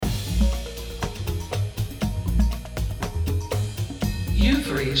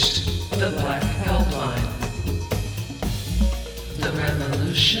reached the Black Helpline. The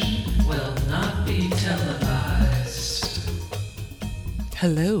revolution will not be televised.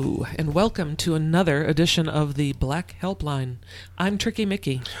 Hello, and welcome to another edition of the Black Helpline. I'm Tricky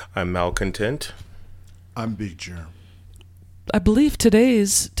Mickey. I'm Malcontent. I'm Big Germ. I believe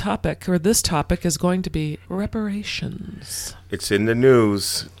today's topic, or this topic, is going to be reparations. It's in the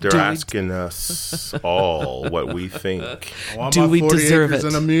news. They're asking us all what we think. I want Do my we 40 deserve acres it?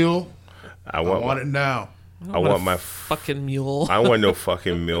 and a mule. I want want it now. I want my fucking mule. I want no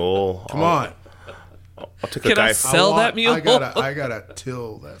fucking mule. Come on. I'll take Can a guy. I sell that mule? I gotta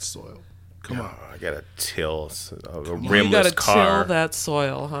till that soil. Come on. I got a till a You rimless gotta car. till that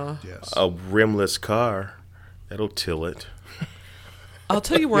soil, huh? Yes. A rimless car. That'll till it. I'll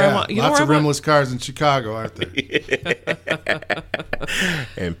tell you where I want. You know lots where of I want? rimless cars in Chicago, aren't there?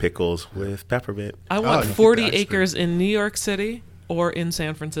 And pickles with peppermint. I want you get 40 the ice cream. acres in New York City or in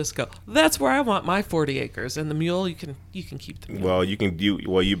San Francisco. That's where I want my 40 acres. And the mule, you can keep the mule. Well,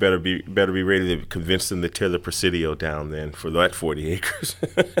 you better be ready to convince them to tear the Presidio down then for that 40 acres.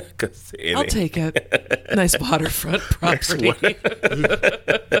 I'll take it. Nice waterfront property.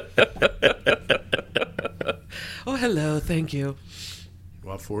 Oh, hello. Thank you. You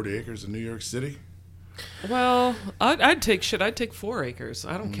want 40 acres in New York City? Well, I'd take 4 acres.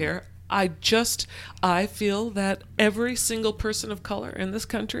 I don't care. I feel that every single person of color in this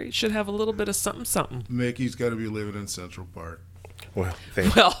country should have a little bit of something. Mickey's got to be living in Central Park. Well,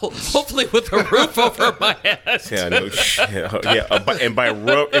 Well, hopefully with a roof over my head. yeah, no shit. Yeah, and by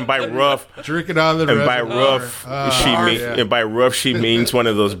rough, Drinking out of the and by reservoir. rough, she means one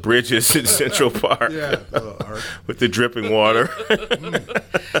of those bridges in Central Park with the dripping water.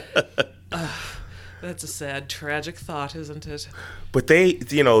 That's a sad, tragic thought, isn't it? But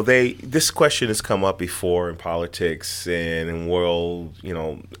this question has come up before in politics and in world.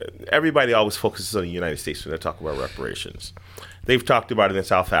 Everybody always focuses on the United States when they talk about reparations. They've talked about it in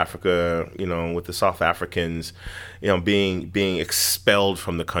South Africa, with the South Africans, being expelled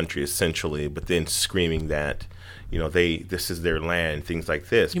from the country essentially, but then screaming that, this is their land, things like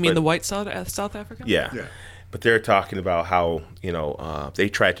this. You mean the white South African? Yeah. But they're talking about how, they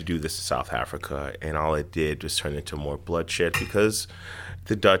tried to do this in South Africa, and all it did was turn into more bloodshed because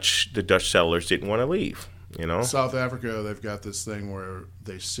the Dutch settlers didn't want to leave, South Africa, they've got this thing where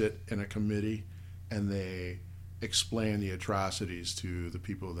they sit in a committee and they explain the atrocities to the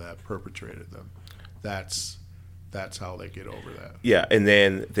people that perpetrated them. That's how they get over that. Yeah, and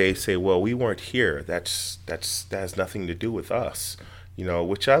then they say, well, we weren't here. That has nothing to do with us,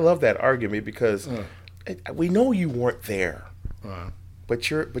 which I love that argument because we know you weren't there,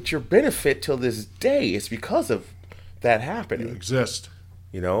 but your benefit till this day is because of that happening. You exist.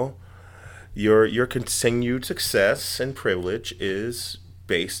 Your continued success and privilege is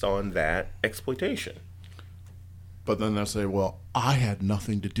based on that exploitation. But then they'll say, well, I had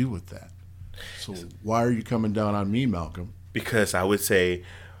nothing to do with that. So why are you coming down on me, Malcolm? Because I would say,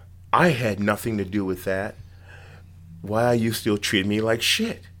 I had nothing to do with that. Why are you still treating me like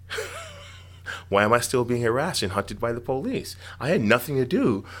shit? Why am I still being harassed and hunted by the police? I had nothing to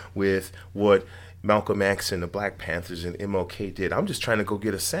do with what Malcolm X and the Black Panthers and MLK did. I'm just trying to go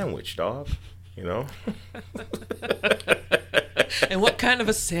get a sandwich, dog. And what kind of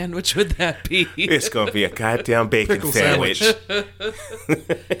a sandwich would that be? It's going to be a goddamn bacon Pickle sandwich.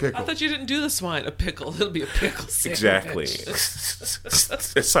 Pickle. I thought you didn't do the swine. A pickle. It'll be a pickle sandwich. Exactly.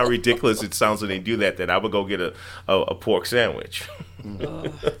 That's how ridiculous it sounds when they do that I would go get a pork sandwich.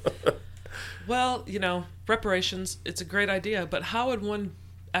 Well, reparations, it's a great idea, but how would one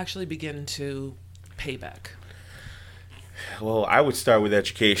actually begin to pay back? Well, I would start with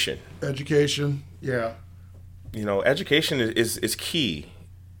education. Education, yeah. Education is key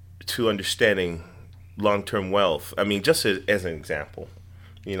to understanding long-term wealth. I mean, just as an example,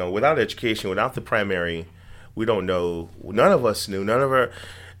 without education, without the primary, we don't know. None of us knew. None of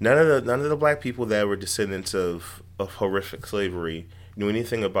the black people that were descendants of horrific slavery knew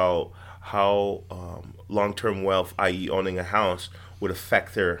anything about how long-term wealth, i.e., owning a house, would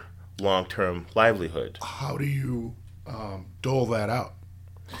affect their long-term livelihood. How do you dole that out?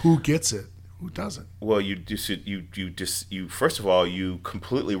 Who gets it? Who doesn't? Well, you first of all, you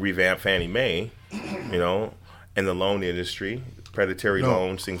completely revamp Fannie Mae, and the loan industry, predatory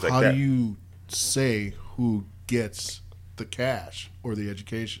loans, things like that. How do you say who gets the cash or the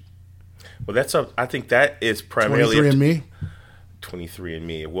education? Well, I think that is primarily 23andMe?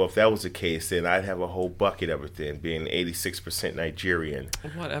 23andMe. Well, if that was the case, then I'd have a whole bucket of it then, being 86% Nigerian.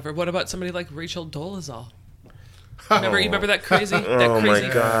 Whatever. What about somebody like Rachel Dolezal? Remember that crazy, Oh, my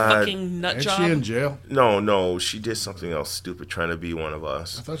God. fucking nut Ain't job? she in jail? No, she did something else stupid trying to be one of I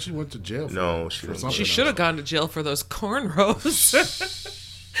us. thought she went to jail. No, she for didn't. something She should have else. gone to jail for those cornrows.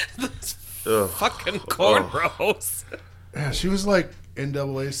 Those Ugh. fucking cornrows. Yeah, she was like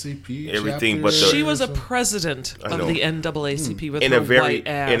NAACP. Everything chapter but the- She was a or something. president I of know. the NAACP with In her a very white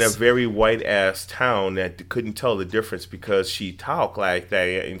ass. in a very white ass town that couldn't tell the difference because she talked like that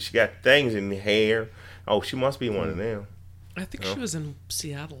and she got things in the hair. Oh, she must be one of them. I think she was in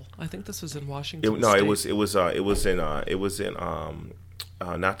Seattle. I think this was in Washington. No, State. it was in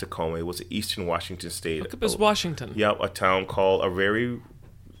not Tacoma. It was Eastern Washington State. Look, it was Washington. Yep, a town called a very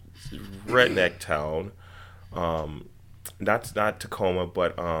redneck town. Not Tacoma,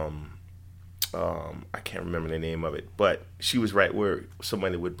 but I can't remember the name of it. But she was right where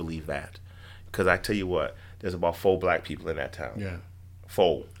somebody would believe that, because I tell you what, there's about 4 black people in that town. Yeah.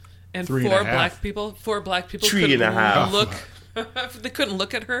 4. And 3 four and a half. black people 3 couldn't and a half. look. They couldn't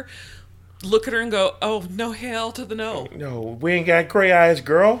look at her and go, "Oh, no, hell to the no." No, we ain't got gray eyes,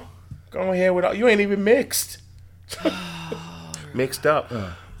 girl. Go ahead with all. You ain't even mixed. Mixed up.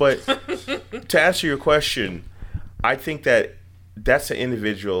 But to answer your question, I think that that's an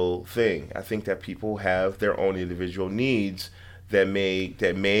individual thing. I think that people have their own individual needs that may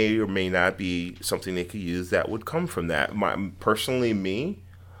or may not be something they could use that would come from that. Personally,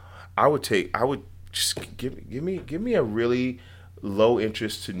 I would just give me a really low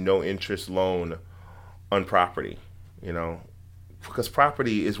interest to no interest loan on property, because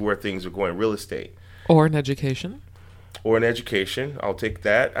property is where things are going, real estate Or in education. or in education. I'll take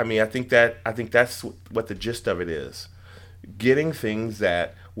that. I mean, I think that's what the gist of it is. Getting things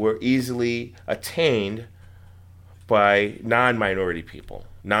that were easily attained by non-minority people,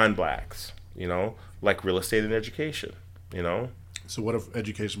 non-blacks, like real estate and education, So what if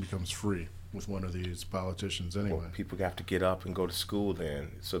education becomes free with one of these politicians anyway? People have to get up and go to school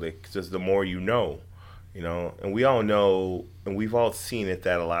then, because the more and we all know, and we've all seen it,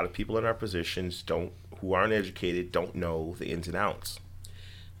 that a lot of people in our positions who aren't educated don't know the ins and outs.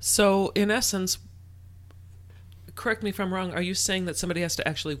 So, in essence, correct me if I'm wrong, are you saying that somebody has to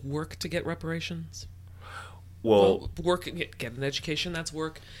actually work to get reparations? Well, Get an education, that's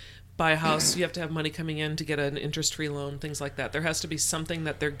work. Buy a house, you have to have money coming in to get an interest-free loan, things like that. There has to be something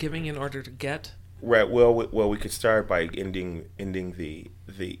that they're giving in order to get. right. Well, we could start by ending the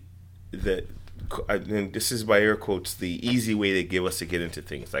and this is by air quotes, the easy way they give us to get into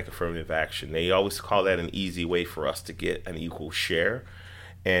things like affirmative action. They always call that an easy way for us to get an equal share.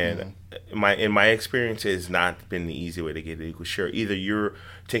 And in my experience, it has not been the easy way to get an equal share. Either you're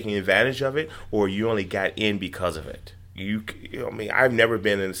taking advantage of it or you only got in because of it. I've never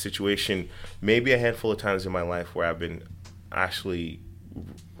been in a situation, maybe a handful of times in my life, where I've been actually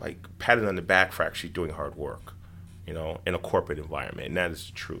like patted on the back for actually doing hard work, in a corporate environment. And that is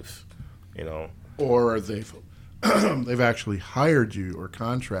the truth, Or they've they've actually hired you or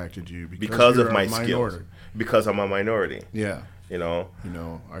contracted you because you're of my a minority. skills, because I'm a minority, Yeah. Are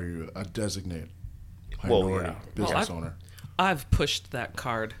you a designated Well, minority yeah. business Well, owner? I've pushed that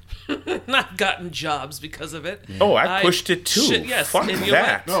card. I've gotten jobs because of it. Oh, I pushed it too. Yes, Fuck and you're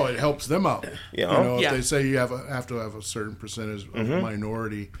that. No, it helps them out. Yeah. If Yeah. they say you have to have a certain percentage of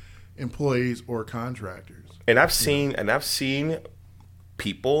minority employees or contractors. And I've seen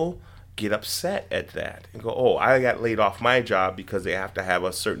people get upset at that and go, "Oh, I got laid off my job because they have to have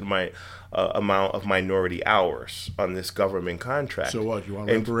a certain amount of minority hours on this government contract." So what? You want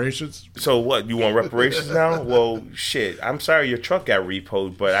And- reparations? So what? You want reparations now? Well, shit. I'm sorry your truck got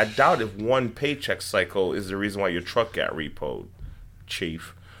repoed, but I doubt if one paycheck cycle is the reason why your truck got repoed,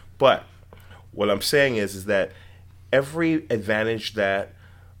 Chief. But what I'm saying is that every advantage that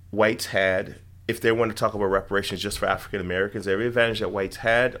whites had, if they want to talk about reparations just for African Americans, every advantage that whites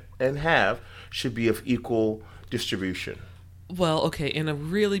had and have should be of equal distribution. Well, okay, in a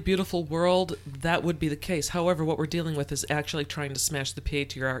really beautiful world, that would be the case. However, what we're dealing with is actually trying to smash the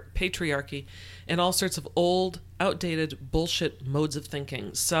patriarchy and all sorts of old, outdated bullshit modes of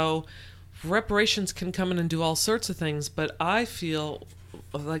thinking. So reparations can come in and do all sorts of things, but I feel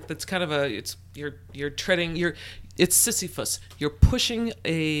like that's kind of it's Sisyphus. You're pushing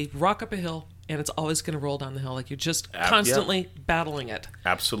a rock up a hill and it's always going to roll down the hill. Like you're just constantly battling it.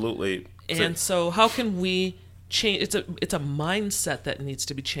 Absolutely. And so how can we change? It's a mindset that needs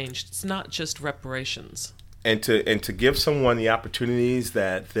to be changed. It's not just reparations. And to give someone the opportunities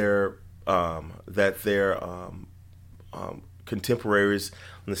that their contemporaries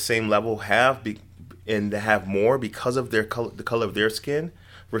on the same level have, and to have more because of the color of their skin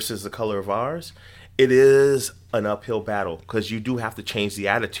versus the color of ours, it is an uphill battle because you do have to change the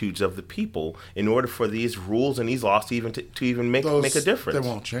attitudes of the people in order for these rules and these laws to even make a difference. They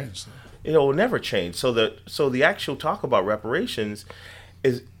won't change. Though. It will never change. So the actual talk about reparations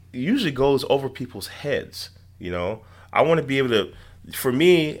is usually goes over people's heads. You know, I want to be able to. For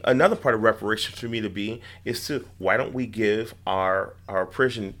me, another part of reparations for me to be is to why don't we give our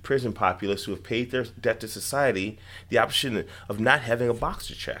prison populace who have paid their debt to society the option of not having a box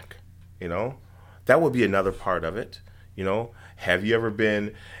to check. You know, that would be another part of it. You know, have you ever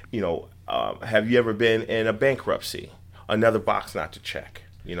been in a bankruptcy? Another box not to check.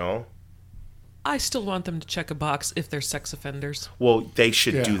 You know. I still want them to check a box if they're sex offenders. Well, they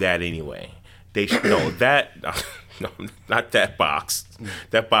should do that anyway. They should no, not that box.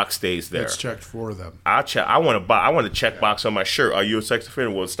 That box stays there. It's checked for them. I'll check. I want a check box on my shirt. Are you a sex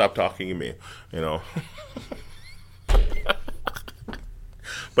offender? Well, stop talking to me. You know.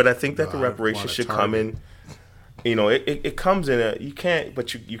 But I think that the reparations should come in. You know, it comes in a. You can't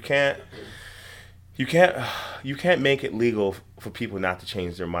make it legal for people not to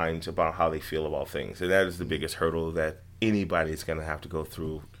change their minds about how they feel about things, and that is the biggest hurdle that anybody is going to have to go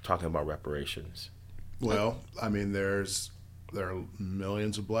through talking about reparations. Well, I mean, there are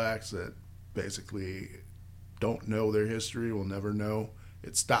millions of blacks that basically don't know their history, will never know.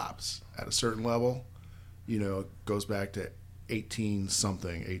 It stops at a certain level. You know, it goes back to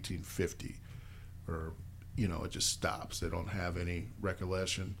 1850, or you know, it just stops. They don't have any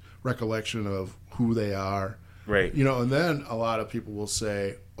recollection of who they are. Right. You know, and then a lot of people will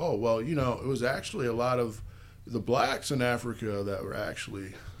say, "Oh, well, you know, it was actually a lot of the blacks in Africa that were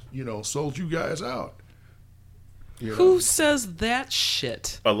actually, you know, sold you guys out." You know? Who says that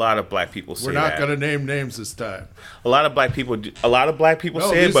shit? A lot of black people say that. We're not going to name names this time. A lot of black people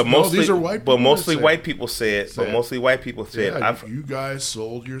say it, but mostly these are white people. But mostly white people say it. But mostly white people say it. You guys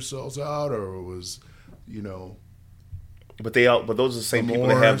sold yourselves out, or it was, you know. But those are the same people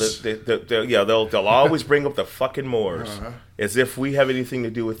that have they'll always bring up the fucking Moors as if we have anything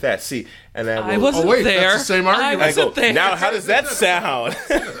to do with that. See, and I wasn't there. That's the same argument. I wasn't there. Now, how does that sound?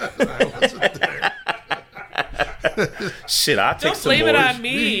 I wasn't there. Shit, I'll take some Don't blame Moors. it on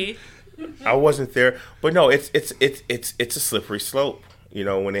me. I wasn't there, but no, it's a slippery slope. You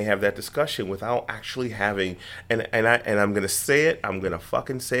know, when they have that discussion without actually having, and I'm gonna say it, I'm gonna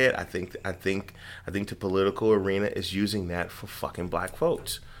fucking say it. I think the political arena is using that for fucking black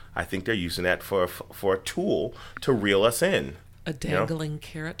votes. I think they're using that for a tool to reel us in. A dangling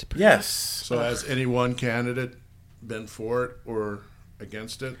carrot. Perhaps? Yes. So has any one candidate been for it or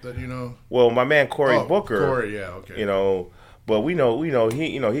against it that you know? Well, my man Cory Booker. Cory, yeah, okay. You know. But we know he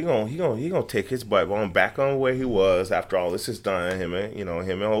gonna take his butt on back on where he was after all this is done. Him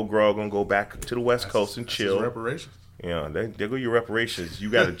and old girl gonna go back to the West Coast and chill. His reparations. You know, there go your reparations.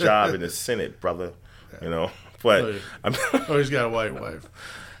 You got a job in the Senate, brother. You know, but he's got a white wife.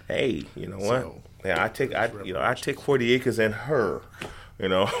 Hey, you know what? Yeah, I take 40 acres and her. You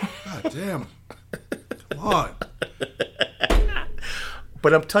know. God damn. Come on.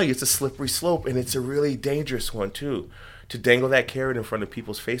 But I'm telling you, it's a slippery slope, and it's a really dangerous one too. To dangle that carrot in front of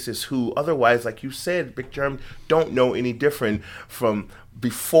people's faces who otherwise, like you said, Big Germ, don't know any different from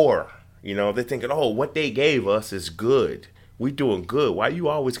before. You know, they're thinking, oh, what they gave us is good. We doing good. Why you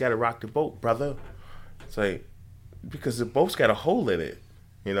always got to rock the boat, brother? It's like, because the boat's got a hole in it,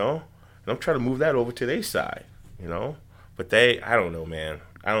 you know? And I'm trying to move that over to their side, you know? But I don't know, man.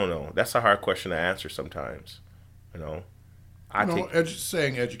 I don't know. That's a hard question to answer sometimes, you know?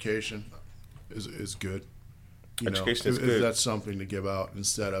 Saying education is good. Education is good. That's something to give out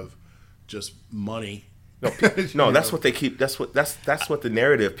instead of just money. No, that's what they keep. That's what the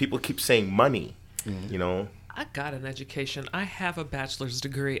narrative. People keep saying money. Mm-hmm. You know. I got an education. I have a bachelor's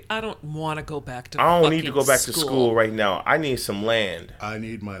degree. I don't want to go back to. I don't need to go back to school right now. I need some land. I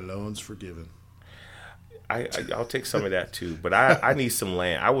need my loans forgiven. I'll take some of that too, but I need some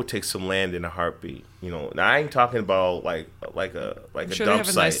land. I would take some land in a heartbeat. You know, now I ain't talking about like a I'm sure dump they have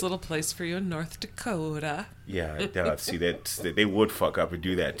site. a nice little place for you in North Dakota. Yeah, see that they would fuck up and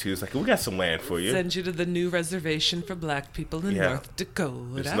do that too. It's like, we got some land for you. Send you to the new reservation for black people in North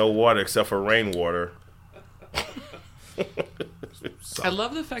Dakota. There's no water except for rainwater. I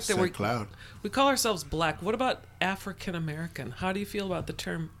love the fact that cloud. We call ourselves black. What about African American? How do you feel about the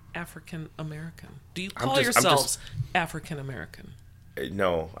term African American? Do you call yourselves African American?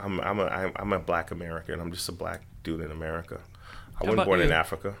 No, I'm a black American. I'm just a black dude in America. I wasn't born in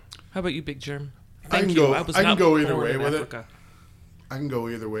Africa. How about you, Big Germ? I can go either way with it. I can go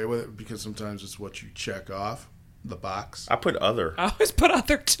either way with it because sometimes it's what you check off the box. I put other. I always put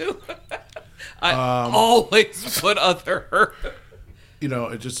other too. I always put other. You know,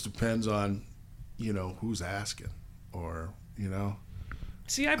 it just depends on who's asking, or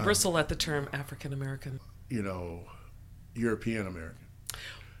See, I bristle at the term African American. European American.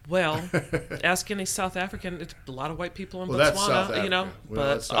 Well, ask any South African. It's a lot of white people in Well, that's South Botswana, Africa. Well,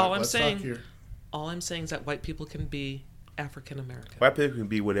 let's but talk- all I'm let's talk saying, here. is that white people can be African American. White people can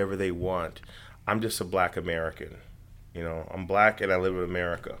be whatever they want. I'm just a black American. I'm black and I live in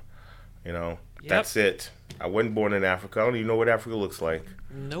America. That's it. I wasn't born in Africa. I don't even know what Africa looks like.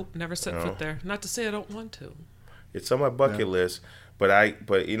 Nope, never set foot there. Not to say I don't want to. It's on my bucket list.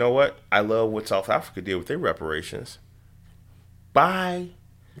 But you know what? I love what South Africa did with their reparations. Bye.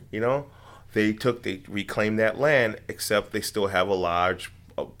 They reclaimed that land, except they still have a large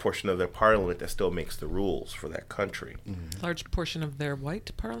portion of their parliament that still makes the rules for that country. Large portion of their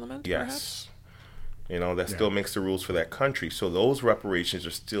white parliament, perhaps? Yes. That still makes the rules for that country. So those reparations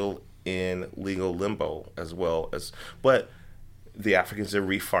are still in legal limbo as well as, but the Africans are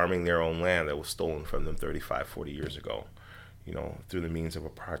refarming their own land that was stolen from them 35, 40 years ago, through the means of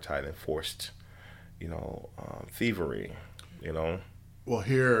apartheid and forced, thievery, Well,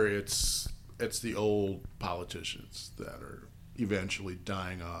 here it's the old politicians that are eventually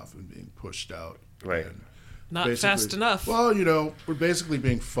dying off and being pushed out. Right. And Not basically- fast enough. Well, we're basically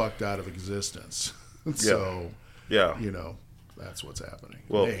being fucked out of existence. So, Yeah. that's what's happening.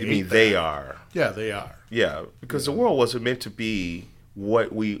 Well, They you mean hate they that. are. Yeah, they are. Yeah, because the world wasn't meant to be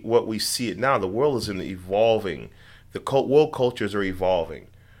what we see it now. The world is evolving. The world cultures are evolving.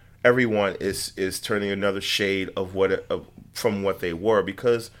 Everyone is turning another shade of from what they were,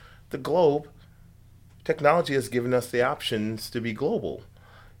 because the globe technology has given us the options to be global.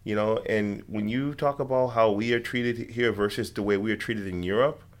 And when you talk about how we are treated here versus the way we are treated in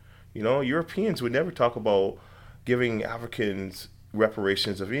Europe, Europeans would never talk about giving Africans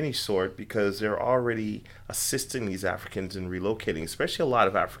reparations of any sort, because they're already assisting these Africans in relocating, especially a lot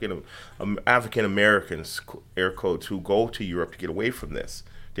of African Americans, air quotes, who go to Europe to get away from this.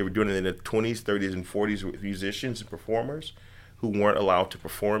 They were doing it in the 20s, 30s, and 40s with musicians and performers who weren't allowed to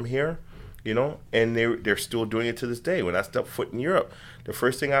perform here, and they're still doing it to this day. When I step foot in Europe, the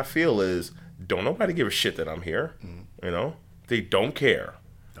first thing I feel is, don't nobody give a shit that I'm here, They don't care,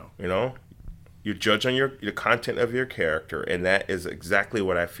 No. You judge on the content of your character, and that is exactly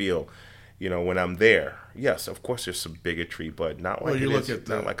what I feel, when I'm there. Yes, of course there's some bigotry, but not like Well, you look at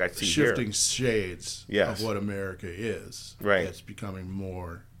not the like I see shifting here. shades Yes. of what America is. Right. It's becoming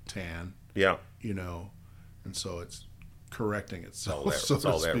more tan, Yeah, and so it's correcting itself. it's so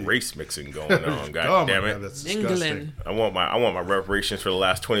all to that speak. race mixing going on. Oh God my damn it! God, that's disgusting. England. I want my reparations for the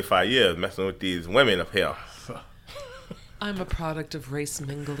last 25 years, messing with these women up here. I'm a product of race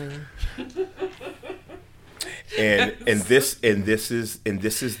mingling. And this is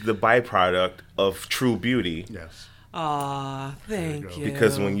the byproduct of true beauty. Yes. Ah, thank you.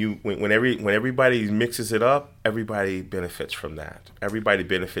 Because when everybody mixes it up, everybody benefits from that. Everybody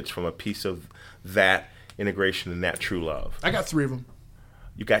benefits from a piece of that integration and that true love. I got 3 of them.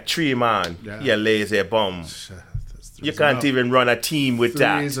 You got tree man, Yeah. you lazy bum. You can't even run a team with 3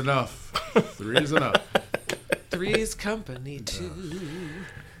 that. is enough. 3 is enough. Three's company too.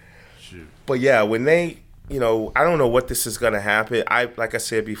 Shoot. But yeah, when they, I don't know what this is going to happen. Like I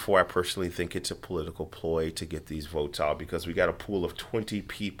said before, I personally think it's a political ploy to get these votes out, because we got a pool of 20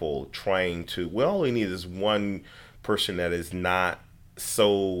 people trying to. We only need is one person that is not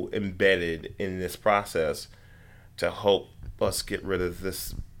so embedded in this process to help us get rid of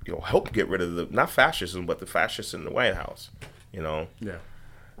this. Help get rid of the not fascism, but the fascists in the White House. Yeah.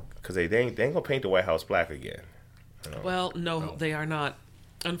 Because they ain't gonna paint the White House black again. Well, no, they are not.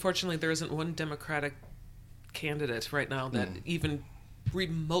 Unfortunately, there isn't one Democratic candidate right now that even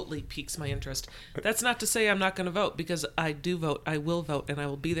remotely piques my interest. That's not to say I'm not going to vote, because I do vote. I will vote, and I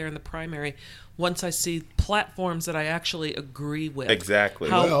will be there in the primary once I see platforms that I actually agree with. Exactly.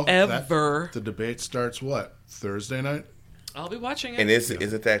 However, the debate starts Thursday night? I'll be watching it. And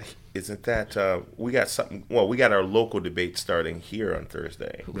isn't that we got something? Well, we got our local debate starting here on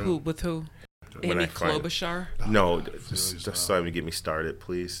Thursday. Who with who? When Amy I find- Klobuchar? No, really just soft. don't even get me started,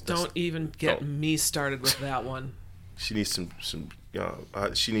 please. Don't even get don't. me started with that one. She needs some.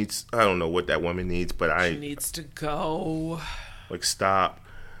 She needs. I don't know what that woman needs, but She needs to go. stop.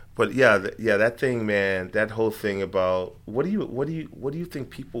 But yeah, that thing, man. That whole thing about what do you think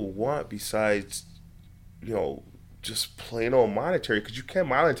people want besides, just plain old monetary? Because you can't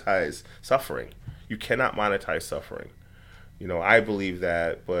monetize suffering. You cannot monetize suffering. I believe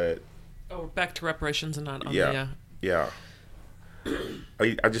that, but. Oh, back to reparations and not on Yeah.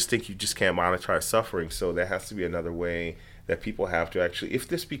 I just think you just can't monetize suffering. So there has to be another way that people have to actually. If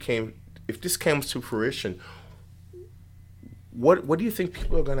this comes to fruition, what do you think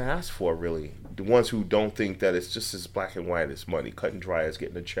people are going to ask for? Really, the ones who don't think that it's just as black and white as money, cut and dry as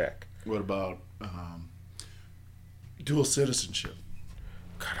getting a check. What about dual citizenship?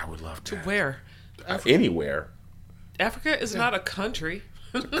 God, I would love To that. where? Anywhere. Africa is not a country.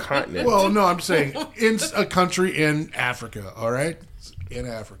 It's a continent. Well, no, I'm saying in a country in Africa. All right, in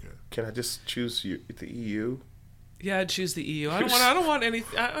Africa. Can I just choose the EU? Yeah, I'd choose the EU. I don't want any.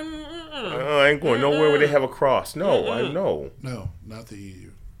 I ain't going nowhere where they have a cross. No, I know. No, not the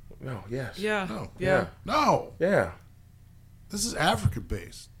EU. No, yes. Yeah. No. Yeah. No, Yeah. this is Africa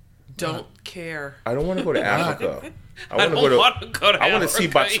based. Don't care. I don't want to go to Africa. I don't want to go to I want to see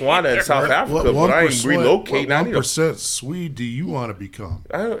Africa Botswana either. and South Africa, but I ain't relocating. I need a 1% Swede do you want to become?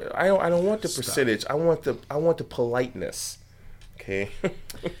 I don't want the percentage. I want the politeness. Okay.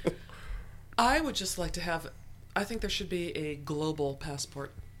 I would just like to have. I think there should be a global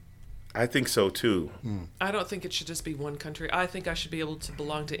passport. I think so too. I don't think it should just be one country. I think I should be able to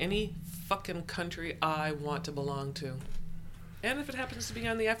belong to any fucking country I want to belong to. And if it happens to be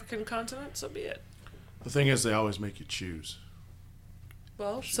on the African continent, so be it. The thing is, they always make you choose.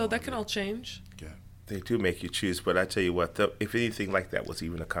 Well, so that can all change. Okay. They do make you choose, but I tell you what, if anything like that was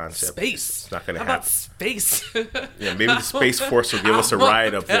even a concept, Space. it's not going to How happen. about space? Yeah, maybe the Space Force will give us a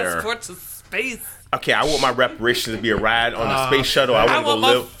ride up there. Passport to space. Okay, I want my reparations to be a ride on the space shuttle. I I want to go want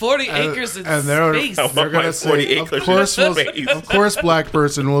my live. 40 acres in And they're, space. I they're want my going to 40 say, acres of course, in we'll, space. of course, black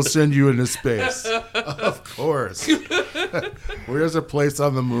person will send you into space. Of course. Where's a place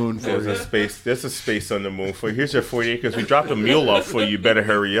on the moon for There's you? a space. There's a space on the moon for you. Here's your 40 acres. We dropped a meal off for you. You better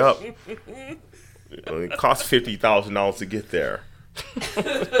hurry up. It costs $50,000 to get there.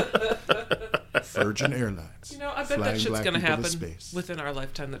 Virgin Airlines. You know, I bet Flying that shit's black going to people to happen space. within our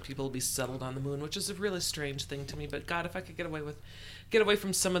lifetime, that people will be settled on the moon, which is a really strange thing to me. But God, if I could get away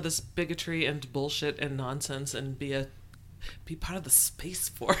from some of this bigotry and bullshit and nonsense and be part of the Space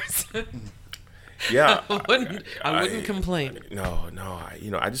Force, Yeah. I wouldn't complain. No.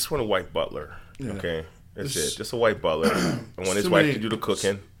 I just want a white butler. Yeah. Okay. That's It's- it. Just a white butler. I want his too wife many- to do the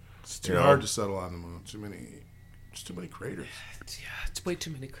cooking. It's too You know? hard to settle on the moon. Just too many craters. Yeah, it's way too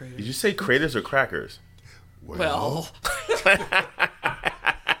many Did craters. you say craters or crackers? Well,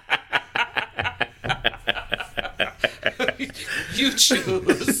 you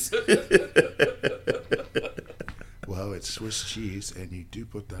choose. Well, it's Swiss cheese, and you do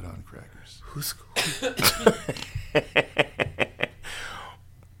put that on crackers.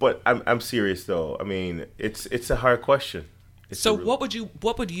 But I'm serious though. I mean, it's a hard question. So what would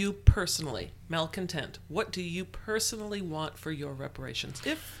you personally, malcontent, what do you personally want for your reparations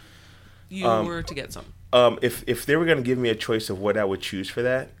if you were to get some? If they were going to give me a choice of what I would choose for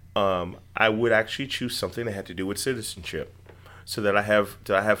that, I would actually choose something that had to do with citizenship, so that I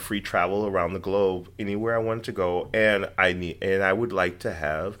have free travel around the globe anywhere I wanted to go, and I would like to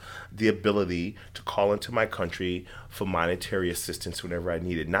have the ability to call into my country for monetary assistance whenever I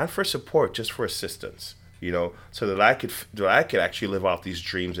need it, not for support, just for assistance. You know, so that I could actually live out these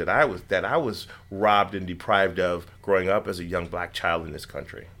dreams that I was robbed and deprived of growing up as a young black child in this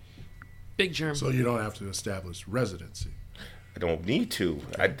country. Big germ. So you don't have to establish residency. I don't need to.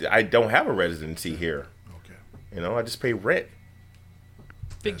 I don't have a residency here. Okay. You know, I just pay rent.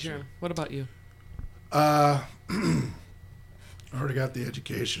 Big germ. What about you? I already got the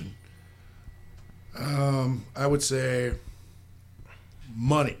education. I would say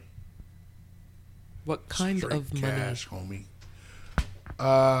money. What kind Straight of money? cash, homie.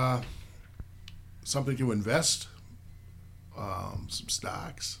 Something to invest. Some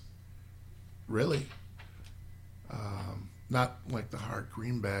stocks. Really. Not like the hard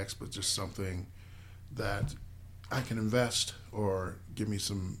greenbacks, but just something that I can invest or give me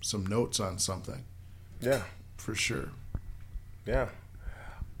some notes on something. Yeah, For sure. yeah.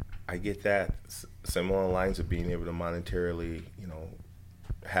 I get that. Similar lines of being able to monetarily,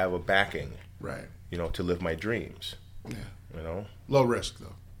 have a backing, Right. to live my dreams. Yeah. Low risk,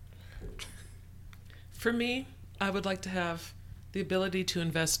 though. For me, I would like to have the ability to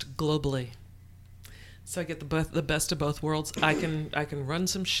invest globally. So I get the best of both worlds. I can run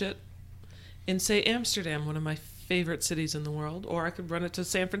some shit in, say, Amsterdam, one of my favorite cities in the world, or I could run it to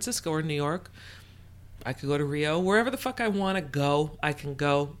San Francisco or New York. I could go to Rio. Wherever the fuck I want to go, I can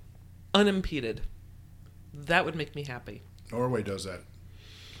go unimpeded. That would make me happy. Norway does that.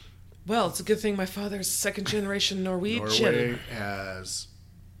 Well, it's a good thing my father's second-generation Norwegian. Norway has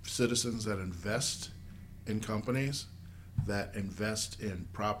citizens that invest in companies, that invest in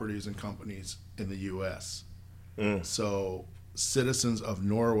properties and companies in the U.S. So citizens of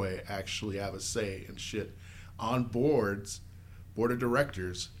Norway actually have a say in shit on board of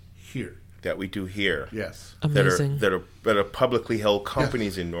directors here. that we do here. Yes. Amazing. That are publicly held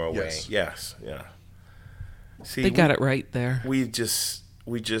companies in Norway. Yes. Yeah. See, They got it right there. we're in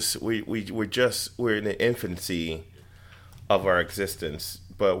the infancy of our existence,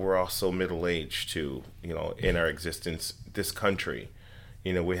 but we're also middle aged too. In our existence, this country,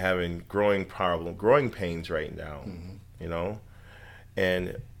 we're having growing pains right now.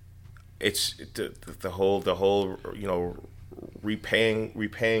 And it's the whole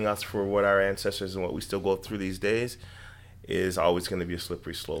repaying us for what our ancestors and what we still go through these days is always going to be a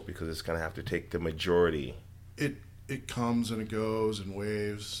slippery slope, because it's going to have to take the majority. It comes and it goes in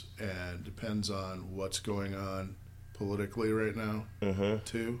waves, and depends on what's going on politically right now,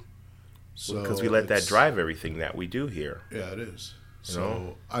 too. So Because we let that drive everything that we do here. Yeah, it is. You So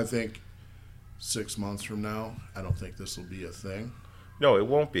know? I think 6 months from now, I don't think this will be a thing. No, it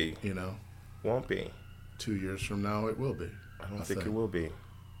won't be. Won't be. 2 years from now, it will be. I don't think it will be.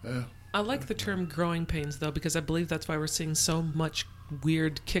 Yeah. I like the term growing pains, though, because I believe that's why we're seeing so much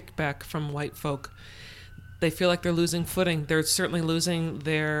weird kickback from white folk. They feel like they're losing footing. They're certainly losing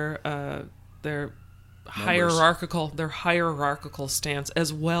their hierarchical stance,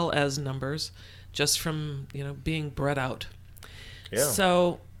 as well as numbers, just from being bred out. Yeah.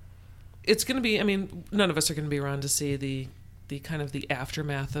 So it's going to be. I mean, none of us are going to be around to see the kind of the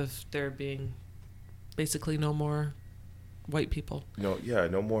aftermath of there being basically no more white people. No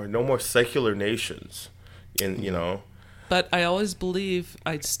more secular nations. But I always believe,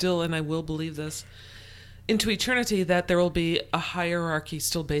 I will believe this, into eternity, that there will be a hierarchy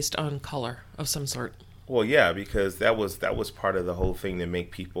still based on color of some sort. Well, yeah, because that was part of the whole thing to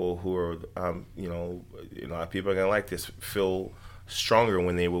make people who are, people are gonna like this feel stronger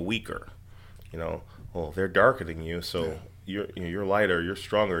when they were weaker. Well, they're darker than you, so you're lighter, you're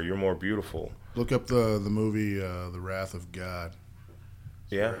stronger, you're more beautiful. Look up the movie The Wrath of God.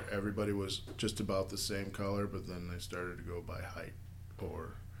 Yeah. Where everybody was just about the same color, but then they started to go by height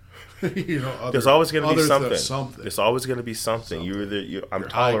or there's always going to be something. There's always going to be something. I'm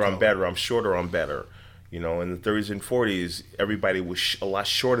taller, I'm better. I'm shorter, I'm better. In the 30s and 40s, everybody was a lot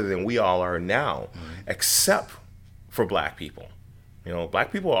shorter than we all are now, except for black people.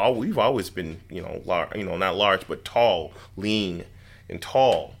 Black people we've always been, not large, but tall, lean, and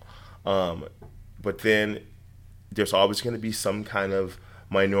tall. But then there's always going to be some kind of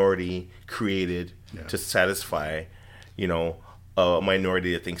minority created to satisfy, a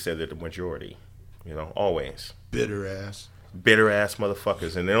minority that thinks that they're the majority. Always. Bitter ass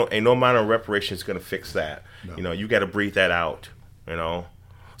motherfuckers. And ain't no amount of reparations going to fix that. No. You got to breathe that out,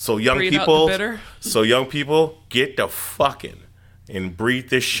 So young Breathe out people, the bitter. So young people, get the fucking and breathe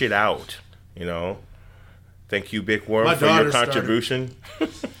this shit out, Thank you, Big Worm, for your contribution.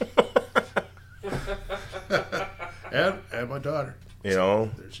 and my daughter. There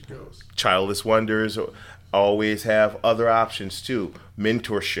she goes. Childless Wonders always have other options too.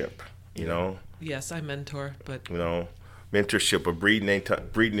 Mentorship, Yes, I mentor, but mentorship. But breeding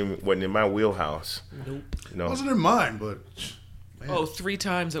wasn't in my wheelhouse. nope. It wasn't in mine, but man. Oh, 3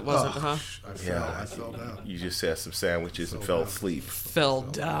 times it wasn't, huh? I fell down. You just had some sandwiches and fell asleep. Fell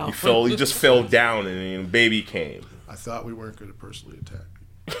down. You just fell down, and baby came. I thought we weren't going to personally attack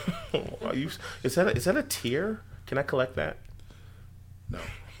people. Is that a tear? Can I collect that? No.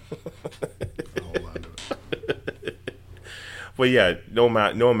 I'll hold on to it. But yeah, no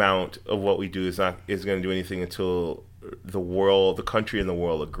amount of what we do is going to do anything until the country and the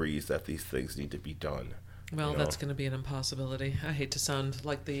world agrees that these things need to be done. Well, that's going to be an impossibility. I hate to sound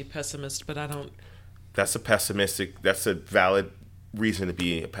like the pessimist, but I don't. That's a valid reason to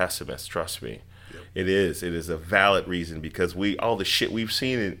be a pessimist. Trust me. Yep. It is a valid reason, because all the shit we've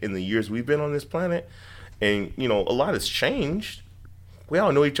seen in the years we've been on this planet, and a lot has changed. We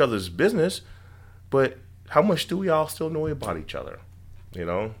all know each other's business, but how much do we all still know about each other?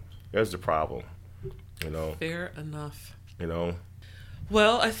 There's the problem. Fair enough.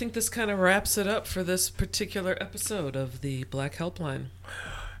 Well, I think this kind of wraps it up for this particular episode of the Black Helpline.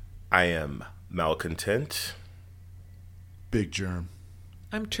 I am Malcontent. Big Germ.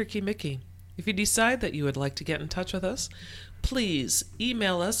 I'm Tricky Mickey. If you decide that you would like to get in touch with us, please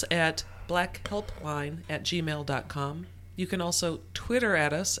email us at blackhelpline@gmail.com. You can also Twitter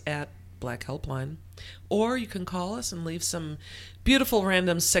at us at Black Helpline, or you can call us and leave some beautiful,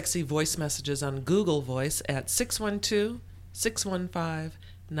 random, sexy voice messages on Google Voice at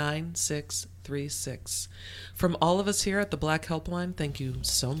 612-615-9636. From all of us here at the Black Helpline, thank you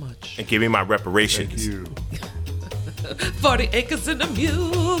so much. And give me my reparations. Thank you. 40 acres and a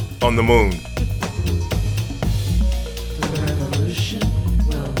mule on the moon.